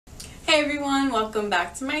Hey everyone, welcome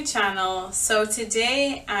back to my channel. So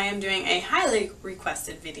today I am doing a highly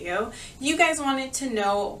requested video. You guys wanted to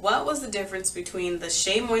know what was the difference between the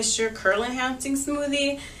Shea Moisture Curl Enhancing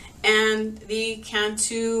Smoothie and the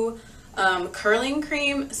Cantu curling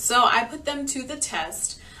cream. So I put them to the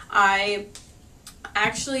test. I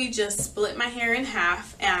actually just split my hair in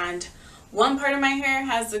half, and one part of my hair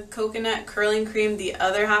has the coconut curling cream, the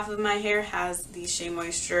other half of my hair has the Shea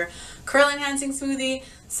Moisture Curl Enhancing Smoothie.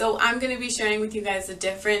 So I'm going to be sharing with you guys the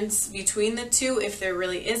difference between the two, if there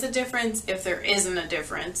really is a difference, if there isn't a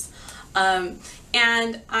difference.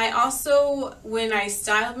 And I also, when I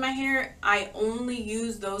styled my hair, I only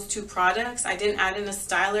used those two products. I didn't add in a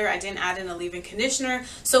styler, I didn't add in a leave-in conditioner,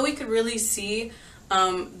 so we could really see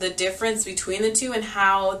the difference between the two and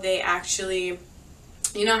how they actually,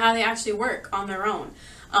 how they actually work on their own.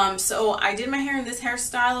 So I did my hair in this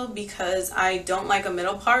hairstyle because I don't like a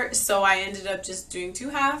middle part, so I ended up just doing two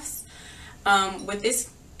halves. With this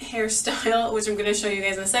hairstyle, which I'm going to show you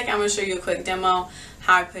guys in a second, I'm going to show you a quick demo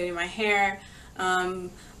how I put in my hair.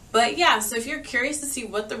 But yeah, so if you're curious to see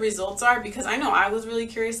what the results are, because I know I was really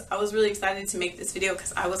curious, I was really excited to make this video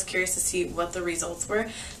because I was curious to see what the results were,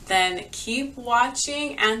 then keep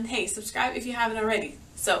watching, and hey, subscribe if you haven't already.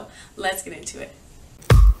 So let's get into it.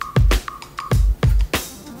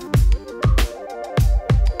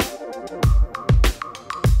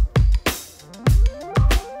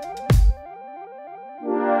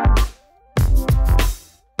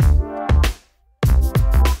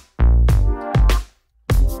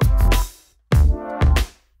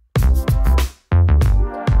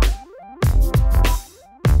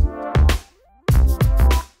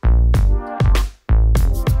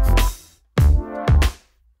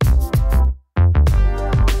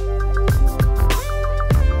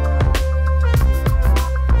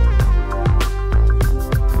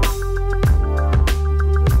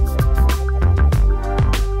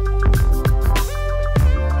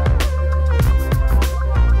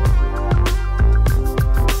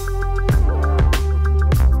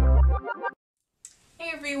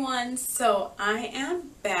 So I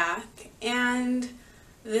am back, and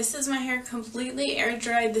this is my hair completely air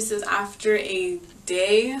dried. This is after a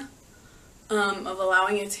day of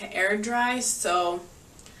allowing it to air dry. So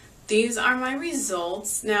these are my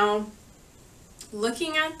results. Now,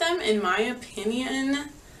 looking at them, in my opinion,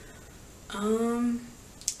 I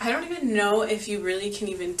don't even know if you really can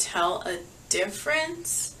even tell a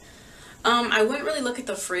difference. I wouldn't really look at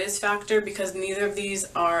the frizz factor because neither of these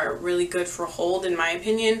are really good for hold, in my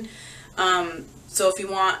opinion. So if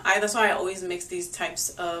you want, that's why I always mix these types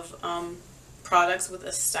of products with a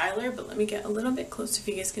styler. But let me get a little bit close if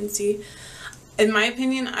you guys can see. In my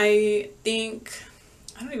opinion, I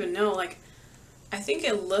don't even know, I think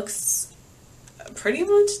it looks pretty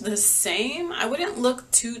much the same. I wouldn't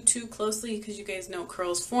look too closely because you guys know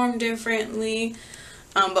curls form differently.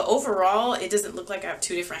 But overall, it doesn't look like I have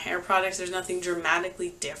two different hair products. There's nothing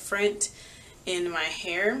dramatically different in my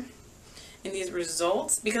hair in these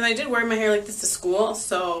results, because I did wear my hair like this to school,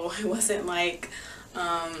 so it wasn't like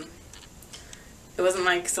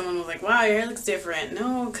someone was like, wow, your hair looks different.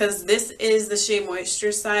 No, because this is the Shea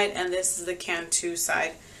Moisture side and this is the Cantu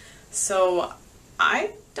side. So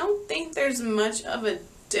I don't think there's much of a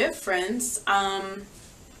difference. I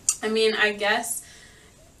mean, I guess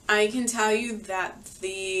I can tell you that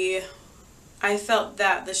I felt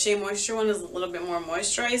that the Shea Moisture one is a little bit more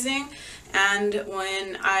moisturizing, and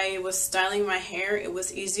when I was styling my hair, it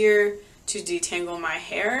was easier to detangle my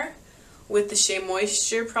hair with the Shea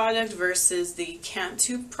Moisture product versus the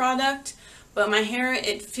Cantu product. But my hair,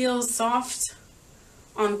 it feels soft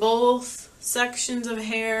on both sections of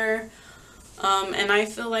hair, and I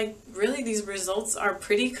feel like really these results are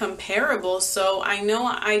pretty comparable. So I know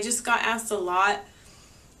I just got asked a lot,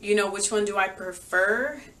 which one do I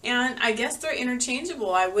prefer? And I guess they're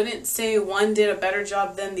interchangeable. I wouldn't say one did a better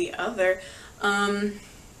job than the other. I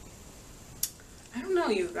don't know,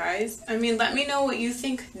 you guys. I mean, let me know what you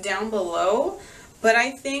think down below. But I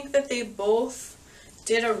think that they both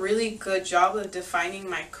did a really good job of defining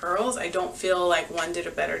my curls. I don't feel like one did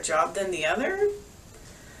a better job than the other.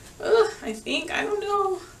 I don't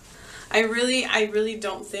know. I really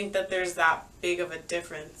don't think that there's that big of a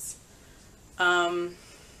difference.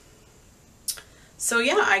 So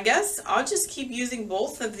yeah, I guess I'll just keep using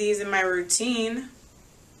both of these in my routine.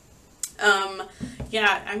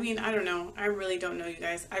 Yeah, I mean, I don't know. I really don't know, you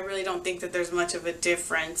guys. I really don't think that there's much of a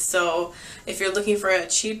difference. So if you're looking for a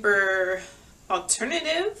cheaper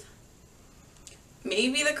alternative,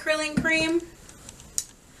 maybe the curling cream.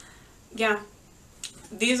 Yeah,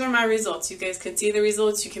 these are my results. You guys can see the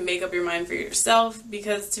results. You can make up your mind for yourself,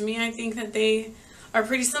 because to me, I think that they are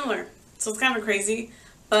pretty similar. So it's kind of crazy,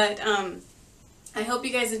 but I hope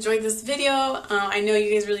you guys enjoyed this video. I know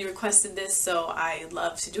you guys really requested this, so I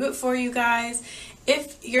love to do it for you guys.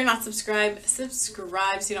 If you're not subscribed,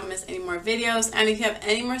 subscribe so you don't miss any more videos. And if you have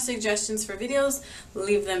any more suggestions for videos,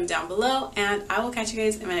 leave them down below, and I will catch you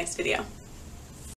guys in my next video.